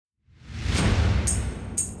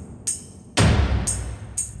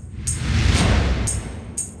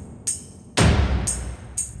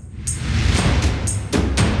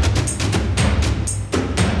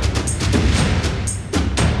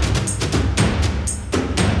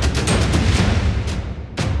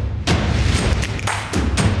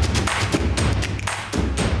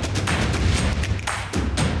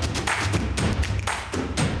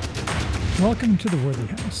Welcome to The Worthy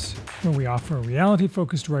House, where we offer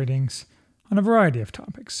reality-focused writings on a variety of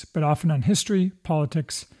topics, but often on history,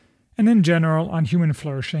 politics, and in general on human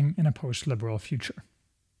flourishing in a post-liberal future.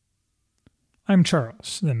 I'm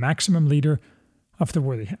Charles, the maximum leader of The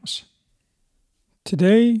Worthy House.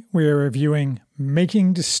 Today we are reviewing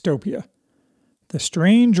Making Dystopia, The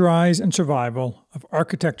Strange Rise and Survival of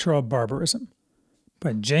Architectural Barbarism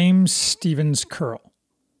by James Stevens Curl.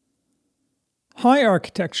 High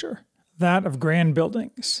architecture, that of grand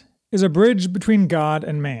buildings, is a bridge between God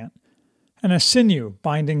and man, and a sinew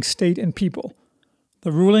binding state and people,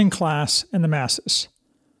 the ruling class and the masses.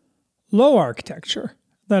 Low architecture,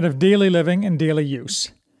 that of daily living and daily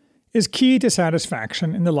use, is key to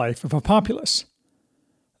satisfaction in the life of a populace.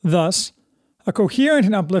 Thus, a coherent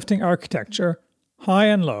and uplifting architecture, high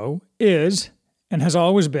and low, is, and has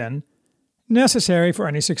always been, necessary for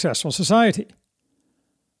any successful society.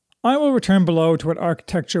 I will return below to what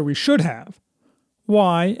architecture we should have,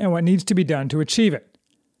 why, and what needs to be done to achieve it.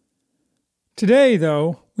 Today,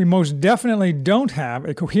 though, we most definitely don't have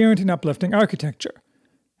a coherent and uplifting architecture,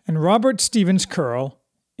 and Robert Stevens Curl,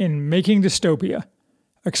 in Making Dystopia,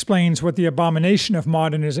 explains what the abomination of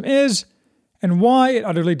modernism is and why it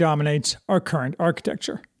utterly dominates our current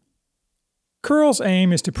architecture. Curl's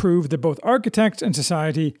aim is to prove that both architects and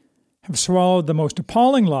society have swallowed the most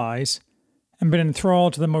appalling lies and been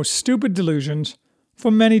enthralled to the most stupid delusions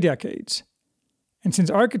for many decades. And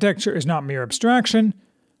since architecture is not mere abstraction,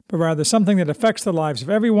 but rather something that affects the lives of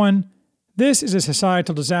everyone, this is a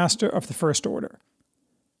societal disaster of the first order.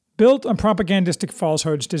 Built on propagandistic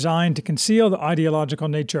falsehoods designed to conceal the ideological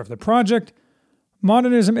nature of the project,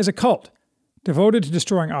 modernism is a cult, devoted to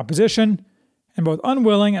destroying opposition, and both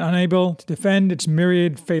unwilling and unable to defend its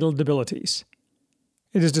myriad fatal debilities.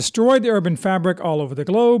 It has destroyed the urban fabric all over the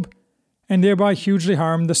globe, and thereby hugely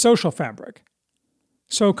harmed the social fabric.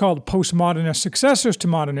 So-called postmodernist successors to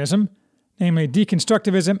modernism, namely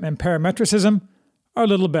deconstructivism and parametricism, are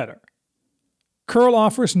little better. Curl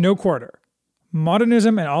offers no quarter.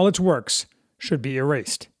 Modernism and all its works should be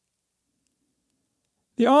erased.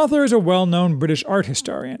 The author is a well-known British art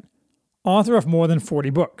historian, author of more than 40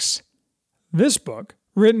 books. This book,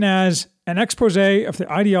 written as an exposé of the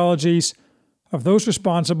ideologies of those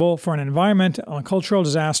responsible for an environmental and cultural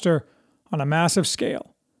disaster on a massive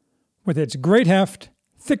scale, with its great heft,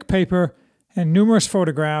 thick paper, and numerous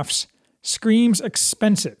photographs, screams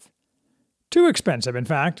expensive. Too expensive, in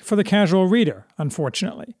fact, for the casual reader,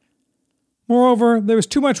 unfortunately. Moreover, there is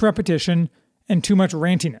too much repetition and too much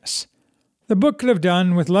rantiness. The book could have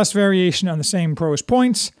done with less variation on the same prose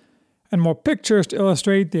points and more pictures to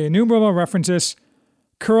illustrate the innumerable references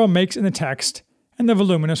Curl makes in the text and the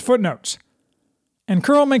voluminous footnotes. And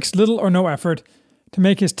Curl makes little or no effort to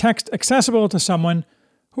make his text accessible to someone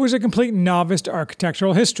who is a complete novice to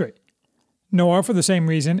architectural history. Nor, for the same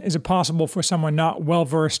reason, is it possible for someone not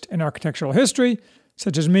well-versed in architectural history,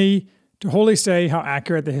 such as me, to wholly say how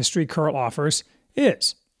accurate the history Curl offers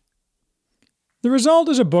is. The result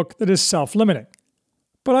is a book that is self-limiting.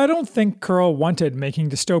 But I don't think Curl wanted Making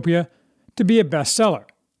Dystopia to be a bestseller.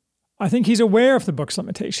 I think he's aware of the book's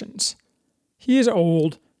limitations. He is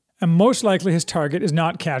old, and most likely his target is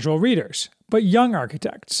not casual readers, but young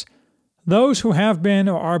architects, those who have been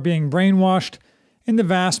or are being brainwashed in the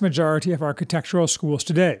vast majority of architectural schools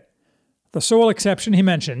today. The sole exception he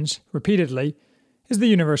mentions, repeatedly, is the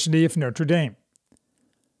University of Notre Dame.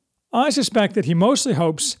 I suspect that he mostly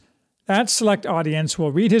hopes that select audience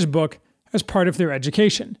will read his book as part of their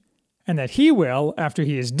education, and that he will, after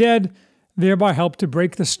he is dead, thereby help to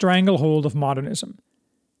break the stranglehold of modernism.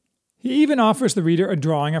 He even offers the reader a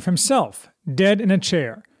drawing of himself, dead in a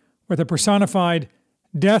chair, with a personified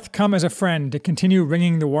death come as a friend to continue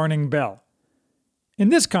ringing the warning bell. In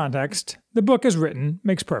this context, the book as written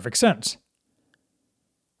makes perfect sense.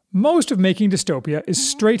 Most of Making Dystopia is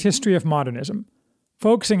straight history of modernism,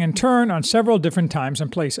 focusing in turn on several different times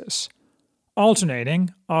and places,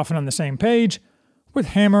 alternating, often on the same page, with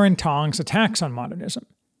hammer and tongs attacks on modernism.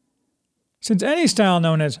 Since any style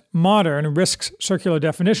known as modern risks circular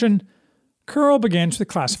definition, Curl begins with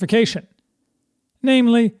classification.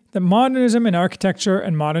 Namely, that modernism in architecture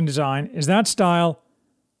and modern design is that style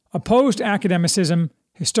opposed to academicism,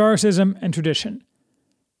 historicism, and tradition,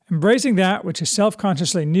 embracing that which is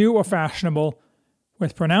self-consciously new or fashionable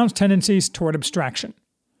with pronounced tendencies toward abstraction.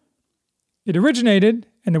 It originated,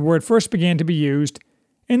 and the word first began to be used,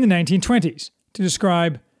 in the 1920s to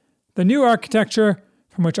describe the new architecture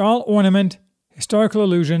from which all ornament, historical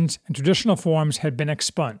illusions, and traditional forms had been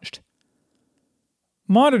expunged.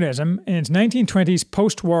 Modernism, in its 1920s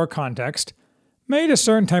post-war context, made a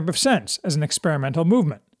certain type of sense as an experimental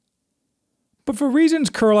movement. But for reasons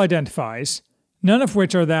Curl identifies, none of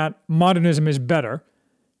which are that modernism is better,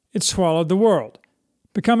 it swallowed the world,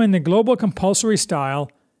 becoming the global compulsory style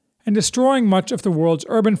and destroying much of the world's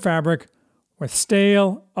urban fabric with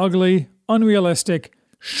stale, ugly, unrealistic,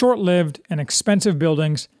 short-lived, and expensive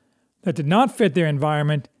buildings that did not fit their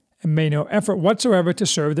environment and made no effort whatsoever to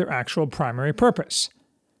serve their actual primary purpose,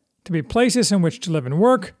 to be places in which to live and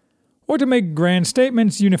work, or to make grand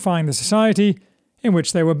statements unifying the society in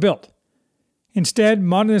which they were built. Instead,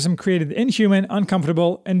 modernism created the inhuman,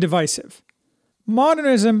 uncomfortable, and divisive.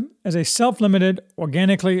 Modernism is a self-limited,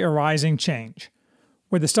 organically arising change,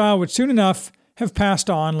 where the style would soon enough have passed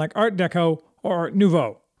on like Art Deco or Art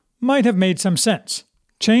Nouveau. Might have made some sense.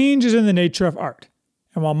 Change is in the nature of art,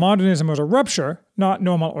 and while modernism was a rupture, not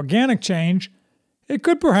normal organic change, it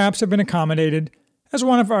could perhaps have been accommodated as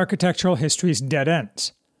one of architectural history's dead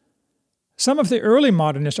ends. Some of the early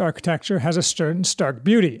modernist architecture has a certain stark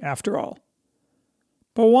beauty, after all.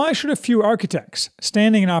 But why should a few architects,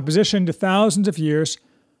 standing in opposition to thousands of years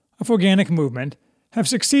of organic movement, have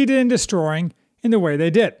succeeded in destroying in the way they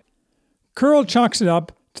did? Curl chalks it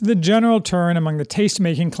up to the general turn among the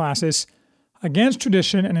taste-making classes against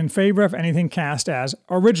tradition and in favor of anything cast as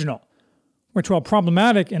original, which, while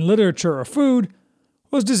problematic in literature or food,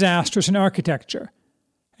 was disastrous in architecture,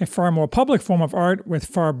 a far more public form of art with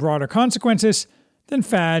far broader consequences than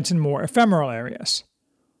fads in more ephemeral areas.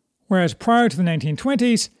 Whereas prior to the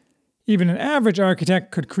 1920s, even an average architect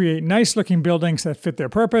could create nice-looking buildings that fit their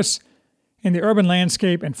purpose in the urban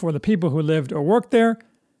landscape and for the people who lived or worked there,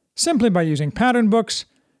 simply by using pattern books,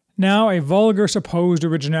 now a vulgar supposed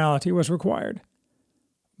originality was required.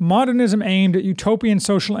 Modernism aimed at utopian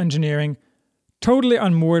social engineering, totally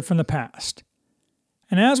unmoored from the past.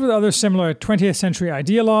 And as with other similar 20th century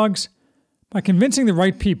ideologues, by convincing the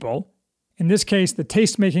right people, in this case the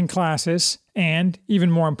taste-making classes, and, even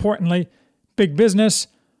more importantly, big business,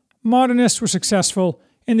 modernists were successful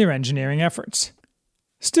in their engineering efforts.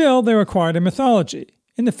 Still, they required a mythology,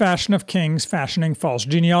 in the fashion of kings fashioning false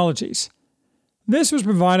genealogies. This was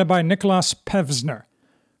provided by Nicholas Pevsner,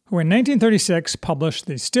 who in 1936 published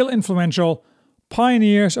the still influential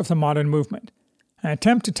Pioneers of the Modern Movement, an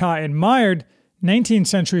attempt to tie admired 19th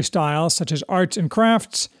century styles such as arts and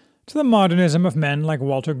crafts to the modernism of men like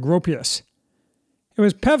Walter Gropius. It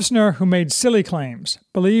was Pevsner who made silly claims,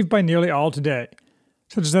 believed by nearly all today,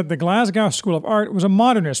 such as that the Glasgow School of Art was a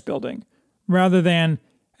modernist building, rather than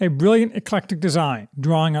a brilliant eclectic design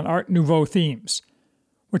drawing on Art Nouveau themes,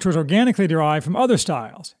 which was organically derived from other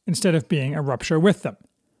styles, instead of being a rupture with them.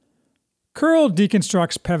 Curl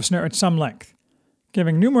deconstructs Pevsner at some length,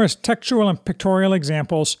 giving numerous textual and pictorial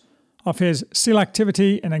examples of his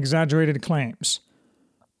selectivity and exaggerated claims.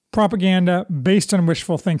 Propaganda based on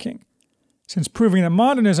wishful thinking, since proving that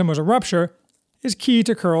modernism was a rupture is key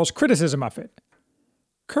to Curl's criticism of it.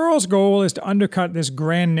 Curl's goal is to undercut this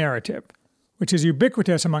grand narrative, which is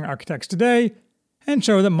ubiquitous among architects today, and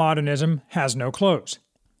show that modernism has no clothes.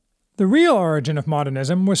 The real origin of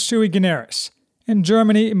modernism was sui generis, in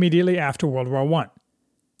Germany immediately after World War I.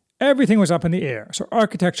 Everything was up in the air, so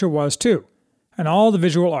architecture was too, and all the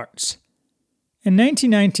visual arts. In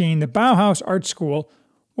 1919, the Bauhaus Art School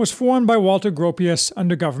was formed by Walter Gropius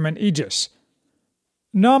under government aegis.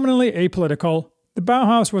 Nominally apolitical, the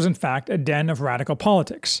Bauhaus was in fact a den of radical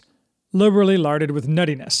politics, liberally larded with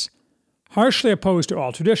nuttiness, harshly opposed to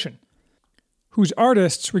all tradition, whose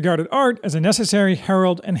artists regarded art as a necessary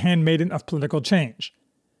herald and handmaiden of political change,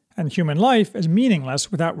 and human life as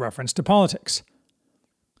meaningless without reference to politics.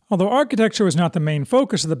 Although architecture was not the main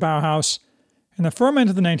focus of the Bauhaus, in the ferment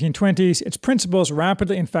of the 1920s, its principles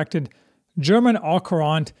rapidly infected German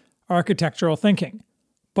Alt-Courant architectural thinking,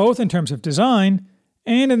 both in terms of design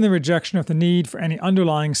and in the rejection of the need for any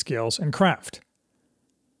underlying skills and craft.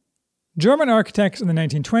 German architects in the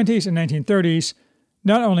 1920s and 1930s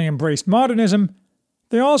not only embraced modernism,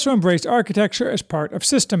 they also embraced architecture as part of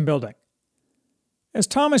system building. As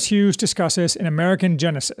Thomas Hughes discusses in American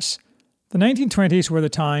Genesis, the 1920s were the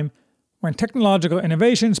time when technological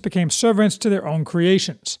innovations became servants to their own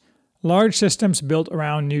creations, large systems built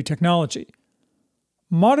around new technology.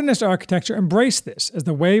 Modernist architecture embraced this as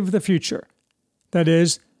the wave of the future. That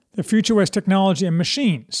is, the future was technology and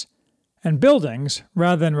machines, and buildings,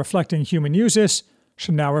 rather than reflecting human uses,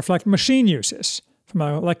 should now reflect machine uses, from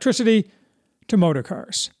electricity to motor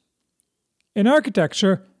cars. In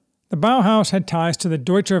architecture, the Bauhaus had ties to the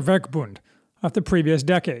Deutscher Werkbund of the previous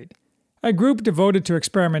decade, a group devoted to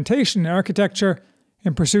experimentation in architecture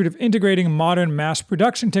in pursuit of integrating modern mass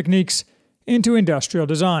production techniques into industrial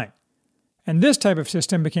design. And this type of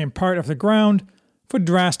system became part of the ground for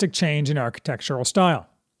drastic change in architectural style.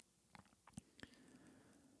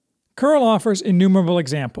 Curl offers innumerable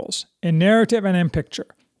examples, in narrative and in picture,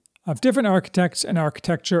 of different architects and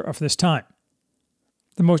architecture of this time.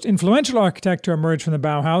 The most influential architect to emerge from the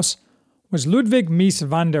Bauhaus was Ludwig Mies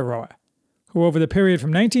van der Rohe, who over the period from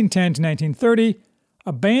 1910 to 1930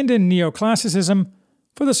 abandoned neoclassicism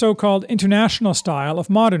for the so-called international style of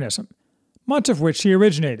modernism, much of which he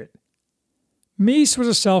originated. Mies was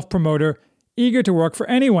a self-promoter eager to work for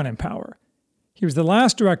anyone in power. He was the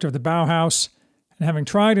last director of the Bauhaus, and having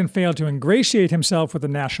tried and failed to ingratiate himself with the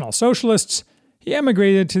National Socialists, he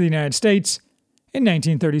emigrated to the United States in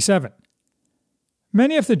 1937.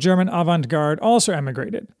 Many of the German avant-garde also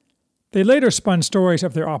emigrated. They later spun stories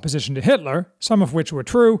of their opposition to Hitler, some of which were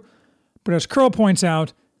true, but as Curl points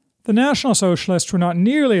out, the National Socialists were not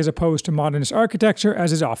nearly as opposed to modernist architecture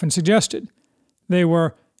as is often suggested. They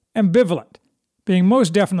were ambivalent, being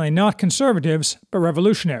most definitely not conservatives but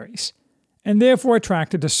revolutionaries, and therefore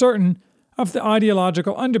attracted to certain of the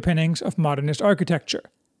ideological underpinnings of modernist architecture.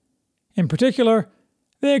 In particular,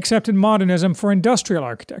 they accepted modernism for industrial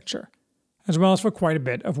architecture, as well as for quite a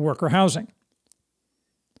bit of worker housing.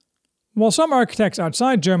 While some architects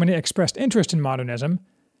outside Germany expressed interest in modernism,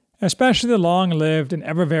 especially the long-lived and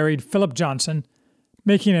ever-varied Philip Johnson,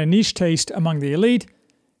 making a niche taste among the elite,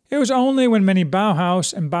 it was only when many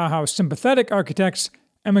Bauhaus and Bauhaus-sympathetic architects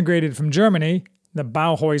emigrated from Germany, the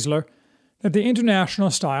Bauhäusler, that the international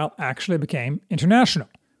style actually became international.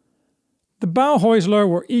 The Bauhäusler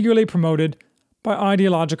were eagerly promoted by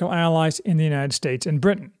ideological allies in the United States and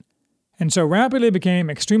Britain, and so rapidly became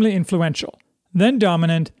extremely influential, then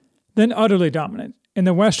dominant, then utterly dominant in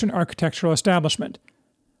the Western architectural establishment,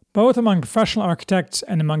 both among professional architects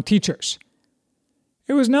and among teachers.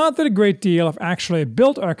 It was not that a great deal of actually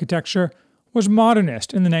built architecture was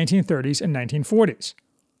modernist in the 1930s and 1940s.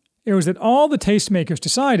 It was that all the tastemakers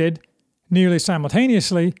decided, nearly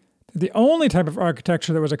simultaneously, that the only type of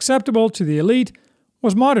architecture that was acceptable to the elite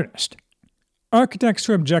was modernist. Architects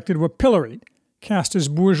who objected were pilloried, cast as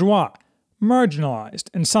bourgeois, marginalized,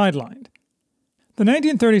 and sidelined. The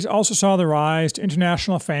 1930s also saw the rise to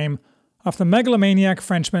international fame of the megalomaniac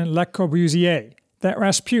Frenchman Le Corbusier, that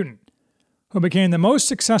Rasputin, who became the most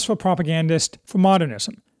successful propagandist for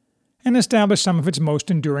modernism and established some of its most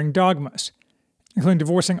enduring dogmas, including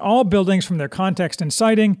divorcing all buildings from their context and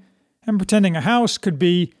siting and pretending a house could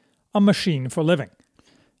be a machine for living.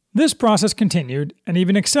 This process continued and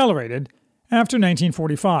even accelerated after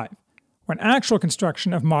 1945, when actual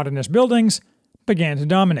construction of modernist buildings began to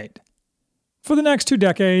dominate. For the next 2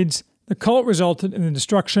 decades, the cult resulted in the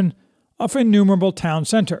destruction of innumerable town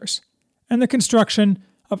centers and the construction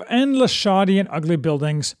of endless shoddy and ugly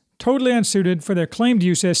buildings totally unsuited for their claimed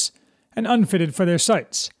uses and unfitted for their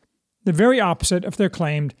sites, the very opposite of their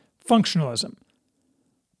claimed functionalism.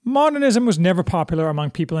 Modernism was never popular among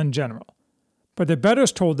people in general, but their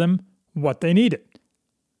betters told them what they needed.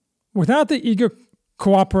 Without the eager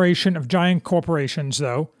cooperation of giant corporations,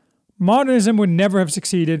 though, modernism would never have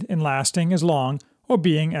succeeded in lasting as long or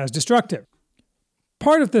being as destructive.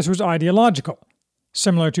 Part of this was ideological,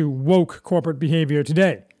 similar to woke corporate behavior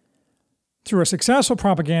today, through a successful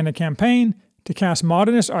propaganda campaign to cast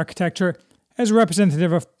modernist architecture as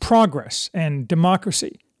representative of progress and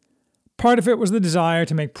democracy. Part of it was the desire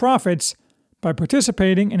to make profits by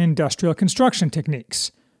participating in industrial construction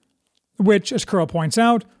techniques, which, as Curl points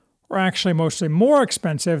out, were actually mostly more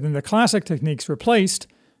expensive than the classic techniques replaced,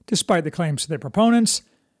 despite the claims of their proponents,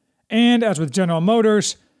 and, as with General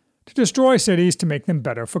Motors, to destroy cities to make them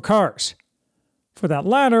better for cars. For that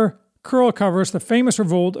latter, Curl covers the famous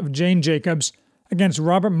revolt of Jane Jacobs against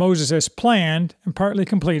Robert Moses' planned, and partly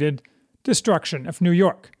completed, destruction of New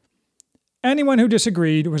York. Anyone who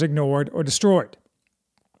disagreed was ignored or destroyed.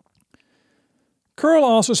 Curl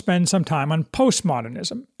also spends some time on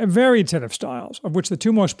postmodernism, a varied set of styles, of which the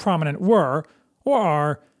 2 most prominent were, or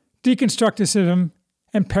are, deconstructivism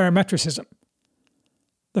and parametricism.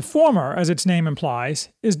 The former, as its name implies,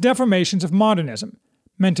 is deformations of modernism,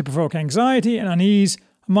 meant to provoke anxiety and unease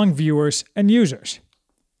among viewers and users.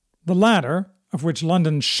 The latter, of which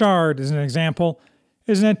London's Shard is an example,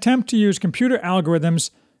 is an attempt to use computer algorithms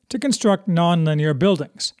to construct non-linear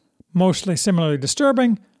buildings, mostly similarly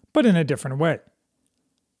disturbing, but in a different way.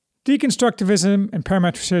 Deconstructivism and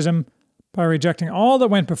parametricism, by rejecting all that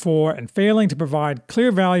went before and failing to provide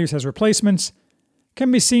clear values as replacements,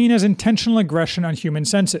 can be seen as intentional aggression on human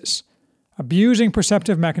senses, abusing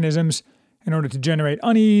perceptive mechanisms in order to generate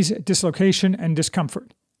unease, dislocation, and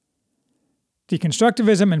discomfort.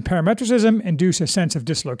 Deconstructivism and parametricism induce a sense of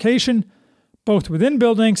dislocation, both within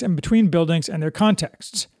buildings and between buildings and their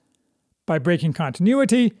contexts, by breaking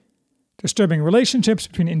continuity, disturbing relationships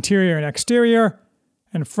between interior and exterior,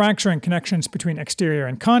 and fracturing connections between exterior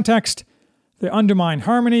and context, they undermine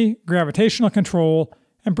harmony, gravitational control,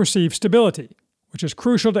 and perceived stability, which is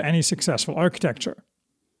crucial to any successful architecture.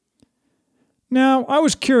 Now, I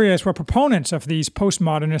was curious what proponents of these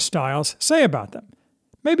postmodernist styles say about them.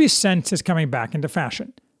 Maybe sense is coming back into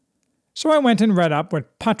fashion. So I went and read up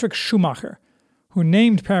what Patrick Schumacher, who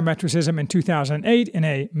named parametricism in 2008 in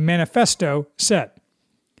a manifesto, said.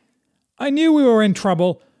 I knew we were in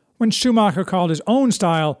trouble when Schumacher called his own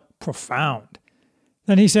style profound.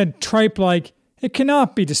 Then he said tripe-like, it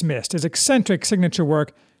cannot be dismissed as eccentric signature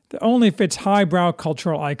work that only fits highbrow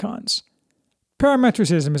cultural icons.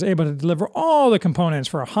 Parametricism is able to deliver all the components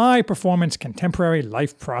for a high-performance contemporary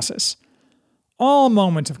life process. All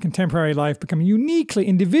moments of contemporary life become uniquely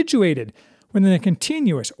individuated within a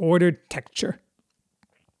continuous ordered texture.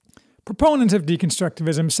 Proponents of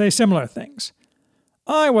deconstructivism say similar things.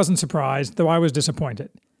 I wasn't surprised, though I was disappointed.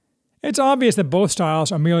 It's obvious that both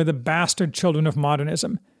styles are merely the bastard children of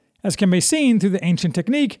modernism, as can be seen through the ancient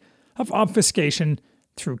technique of obfuscation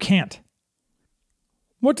through Kant.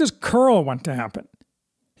 What does Curl want to happen?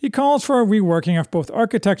 He calls for a reworking of both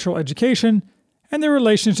architectural education and the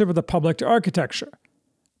relationship of the public to architecture.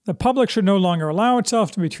 The public should no longer allow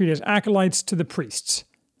itself to be treated as acolytes to the priests.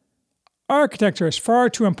 Architecture is far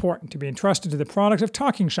too important to be entrusted to the product of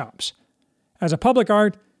talking shops. As a public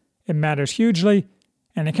art, it matters hugely,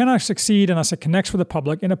 and it cannot succeed unless it connects with the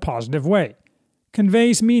public in a positive way,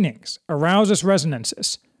 conveys meanings, arouses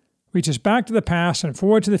resonances, reaches back to the past and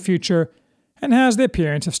forward to the future, and has the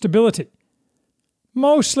appearance of stability.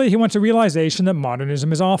 Mostly, he wants a realization that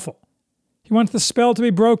modernism is awful. He wants the spell to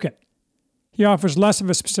be broken. He offers less of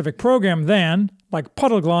a specific program than, like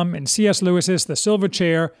Puddleglum in C.S. Lewis's The Silver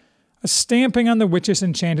Chair, a stamping on the witch's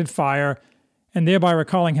enchanted fire, and thereby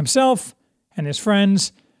recalling himself and his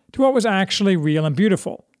friends to what was actually real and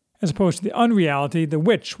beautiful, as opposed to the unreality the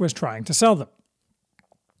witch was trying to sell them.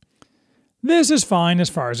 This is fine as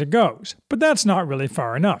far as it goes, but that's not really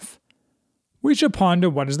far enough. We should ponder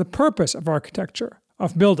what is the purpose of architecture,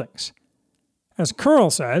 of buildings. As Curl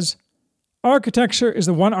says, architecture is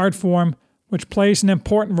the one art form which plays an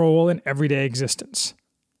important role in everyday existence.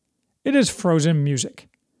 It is frozen music.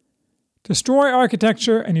 Destroy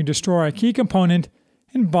architecture and you destroy a key component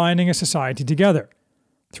in binding a society together,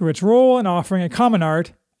 through its role in offering a common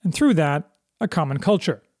art, and through that, a common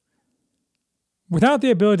culture. Without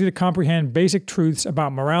the ability to comprehend basic truths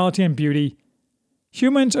about morality and beauty,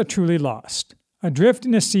 humans are truly lost, adrift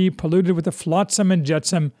in a sea polluted with the flotsam and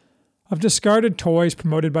jetsam of discarded toys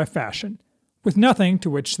promoted by fashion, with nothing to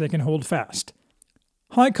which they can hold fast.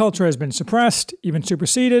 High culture has been suppressed, even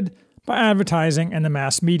superseded, by advertising and the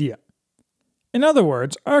mass media. In other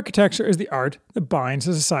words, architecture is the art that binds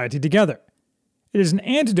a society together. It is an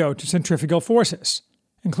antidote to centrifugal forces,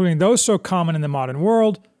 including those so common in the modern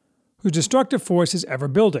world, whose destructive force is ever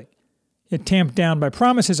building, yet tamped down by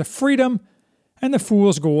promises of freedom and the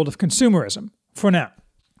fool's gold of consumerism, for now.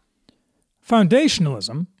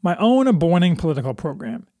 Foundationalism, my own aborning political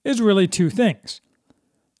program, is really two things: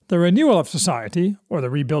 the renewal of society, or the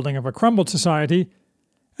rebuilding of a crumbled society,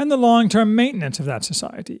 and the long-term maintenance of that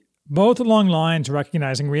society, both along lines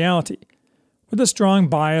recognizing reality, with a strong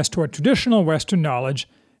bias toward traditional Western knowledge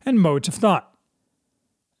and modes of thought.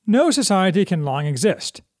 No society can long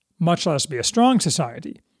exist, much less be a strong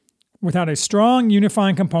society, without a strong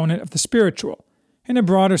unifying component of the spiritual, in a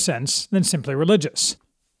broader sense than simply religious.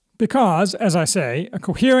 Because, as I say, a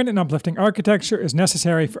coherent and uplifting architecture is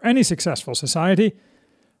necessary for any successful society,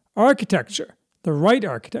 architecture, the right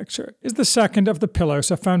architecture, is the second of the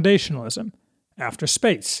pillars of foundationalism, after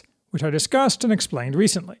space, which I discussed and explained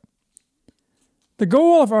recently. The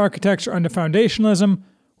goal of architecture under foundationalism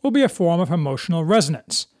will be a form of emotional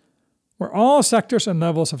resonance, where all sectors and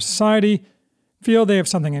levels of society feel they have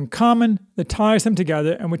something in common that ties them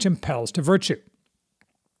together and which impels to virtue.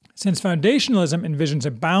 Since foundationalism envisions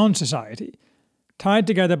a bound society, tied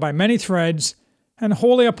together by many threads and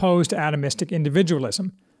wholly opposed to atomistic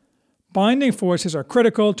individualism, binding forces are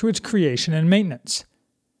critical to its creation and maintenance.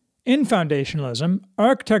 In foundationalism,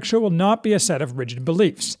 architecture will not be a set of rigid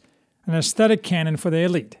beliefs, an aesthetic canon for the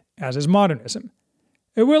elite, as is modernism.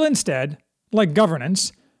 It will instead, like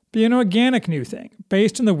governance, be an organic new thing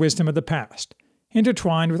based on the wisdom of the past,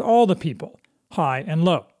 intertwined with all the people, high and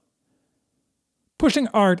low. Pushing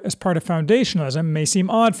art as part of foundationalism may seem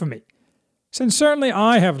odd for me, since certainly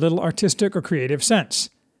I have little artistic or creative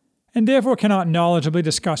sense, and therefore cannot knowledgeably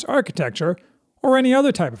discuss architecture or any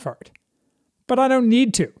other type of art. But I don't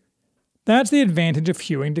need to. That's the advantage of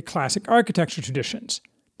hewing to classic architecture traditions,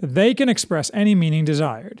 that they can express any meaning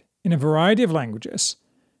desired, in a variety of languages,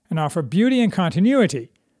 and offer beauty and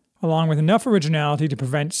continuity, along with enough originality to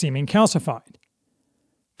prevent seeming calcified.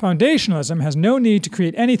 Foundationalism has no need to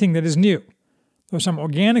create anything that is new, though some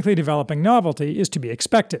organically developing novelty is to be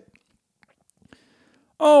expected.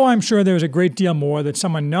 Oh, I'm sure there is a great deal more that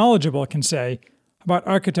someone knowledgeable can say about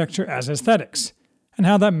architecture as aesthetics, and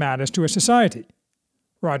how that matters to a society.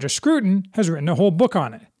 Roger Scruton has written a whole book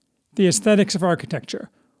on it, The Aesthetics of Architecture,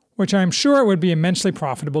 which I am sure would be immensely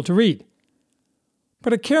profitable to read.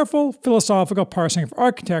 But a careful, philosophical parsing of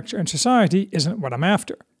architecture and society isn't what I'm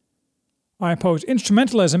after. I oppose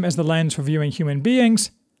instrumentalism as the lens for viewing human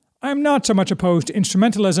beings. I am not so much opposed to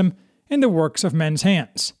instrumentalism in the works of men's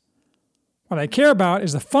hands. What I care about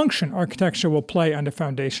is the function architecture will play under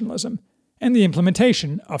foundationalism, and the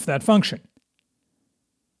implementation of that function.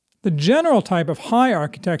 The general type of high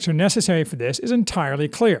architecture necessary for this is entirely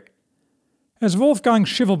clear. As Wolfgang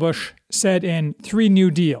Schivelbusch said in 3 New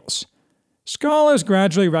Deals, scholars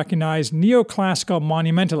gradually recognize neoclassical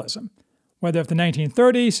monumentalism, whether of the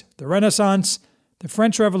 1930s, the Renaissance, the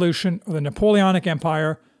French Revolution, or the Napoleonic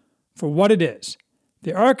Empire, for what it is,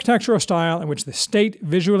 the architectural style in which the state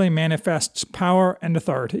visually manifests power and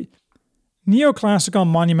authority. Neoclassical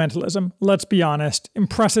monumentalism, let's be honest,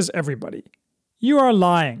 impresses everybody. You are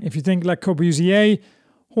lying if you think Le Corbusier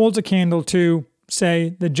holds a candle to,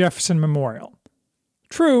 say, the Jefferson Memorial.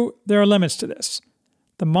 True, there are limits to this.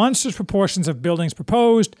 The monstrous proportions of buildings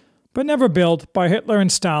proposed, but never built, by Hitler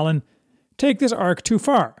and Stalin take this arc too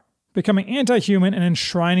far, becoming anti-human and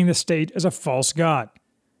enshrining the state as a false god.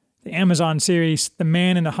 The Amazon series, The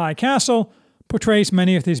Man in the High Castle, portrays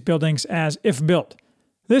many of these buildings as if built.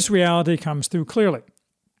 This reality comes through clearly.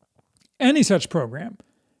 Any such program,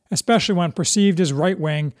 especially one perceived as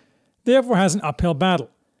right-wing, therefore has an uphill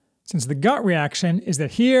battle, since the gut reaction is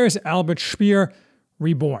that here is Albert Speer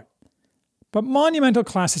reborn. But monumental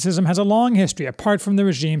classicism has a long history apart from the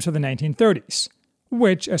regimes of the 1930s,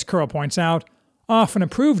 which, as Curl points out, often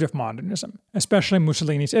approved of modernism, especially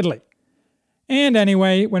Mussolini's Italy. And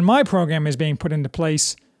anyway, when my program is being put into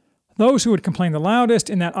place, those who would complain the loudest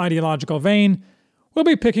in that ideological vein will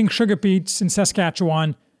be picking sugar beets in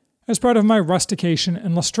Saskatchewan as part of my rustication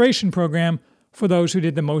and lustration program for those who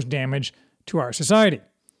did the most damage to our society.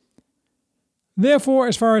 Therefore,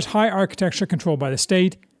 as far as high architecture controlled by the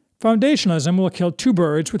state, foundationalism will kill 2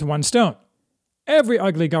 birds with 1 stone. Every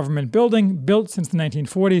ugly government building built since the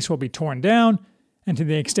 1940s will be torn down, and to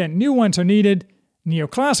the extent new ones are needed,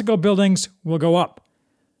 neoclassical buildings will go up.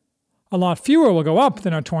 A lot fewer will go up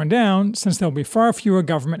than are torn down, since there will be far fewer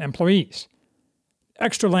government employees.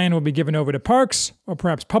 Extra land will be given over to parks, or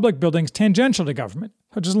perhaps public buildings tangential to government,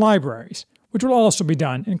 such as libraries, which will also be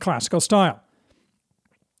done in classical style.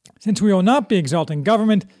 Since we will not be exalting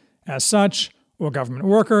government as such, or government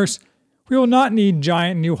workers, we will not need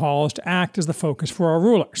giant new halls to act as the focus for our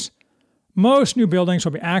rulers. Most new buildings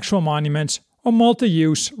will be actual monuments or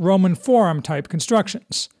multi-use Roman Forum-type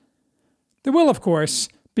constructions. There will, of course,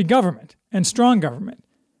 be government, and strong government.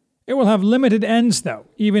 It will have limited ends, though,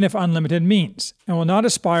 even if unlimited means, and will not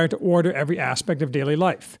aspire to order every aspect of daily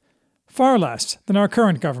life, far less than our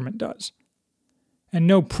current government does. And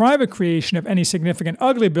no private creation of any significant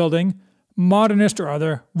ugly building, modernist or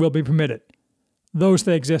other, will be permitted. Those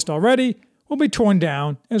that exist already will be torn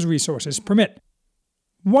down as resources permit.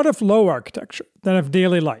 What of low architecture, that of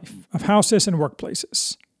daily life, of houses and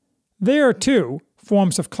workplaces? There, too,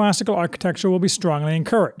 forms of classical architecture will be strongly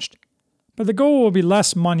encouraged, but the goal will be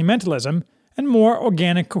less monumentalism and more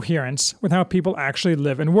organic coherence with how people actually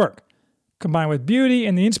live and work, combined with beauty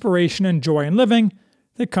and the inspiration and joy in living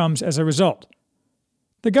that comes as a result.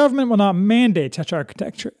 The government will not mandate such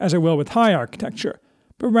architecture as it will with high architecture,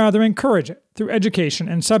 but rather encourage it through education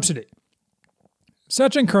and subsidy.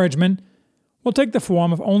 Such encouragement will take the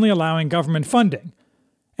form of only allowing government funding,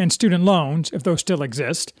 and student loans, if those still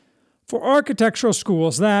exist, for architectural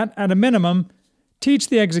schools that, at a minimum, teach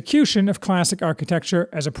the execution of classic architecture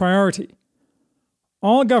as a priority.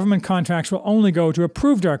 All government contracts will only go to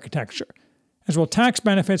approved architecture, as will tax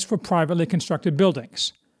benefits for privately constructed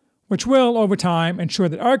buildings, which will, over time, ensure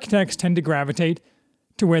that architects tend to gravitate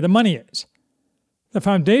to where the money is. The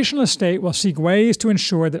foundational state will seek ways to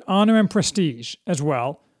ensure that honor and prestige, as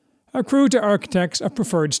well, accrue to architects of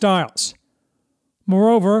preferred styles.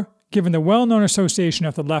 Moreover, given the well-known association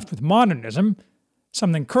of the left with modernism,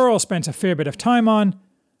 something Curl spends a fair bit of time on,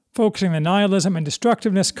 focusing on the nihilism and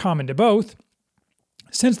destructiveness common to both,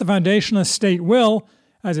 since the foundationalist state will,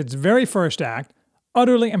 as its very first act,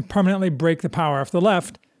 utterly and permanently break the power of the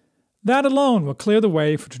left, that alone will clear the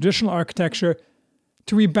way for traditional architecture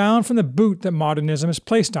to rebound from the boot that modernism has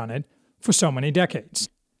placed on it for so many decades.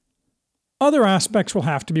 Other aspects will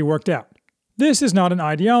have to be worked out. This is not an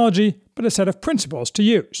ideology, but a set of principles to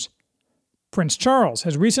use. Prince Charles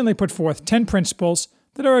has recently put forth 10 principles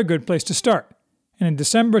that are a good place to start, in a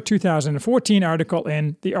December 2014 article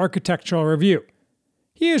in The Architectural Review.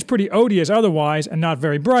 He is pretty odious otherwise and not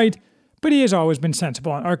very bright, but he has always been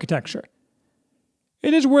sensible on architecture.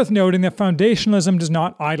 It is worth noting that foundationalism does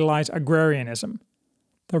not idolize agrarianism.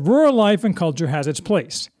 The rural life and culture has its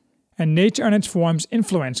place, and nature and its forms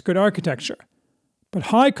influence good architecture. But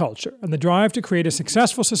high culture and the drive to create a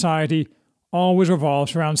successful society always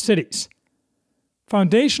revolves around cities.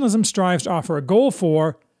 Foundationalism strives to offer a goal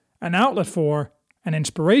for, an outlet for, an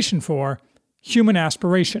inspiration for human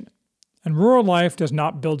aspiration, and rural life does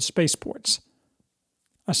not build spaceports.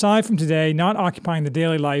 Aside from today not occupying the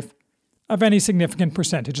daily life of any significant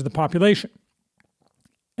percentage of the population.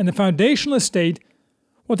 And the foundationalist state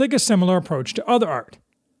will take a similar approach to other art,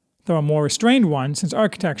 though a more restrained one since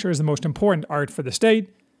architecture is the most important art for the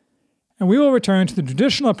state, and we will return to the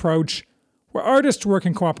traditional approach where artists work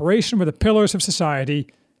in cooperation with the pillars of society,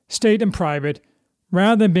 state and private,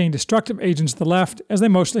 rather than being destructive agents of the left as they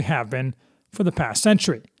mostly have been for the past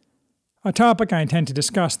century, a topic I intend to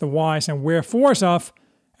discuss the whys and wherefores of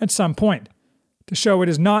at some point, to show it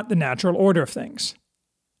is not the natural order of things.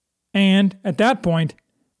 And, at that point,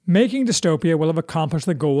 making Dystopia will have accomplished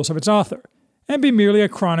the goals of its author, and be merely a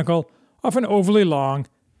chronicle of an overly long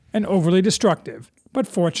and overly destructive, but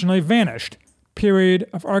fortunately vanished, period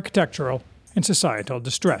of architectural and societal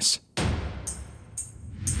distress.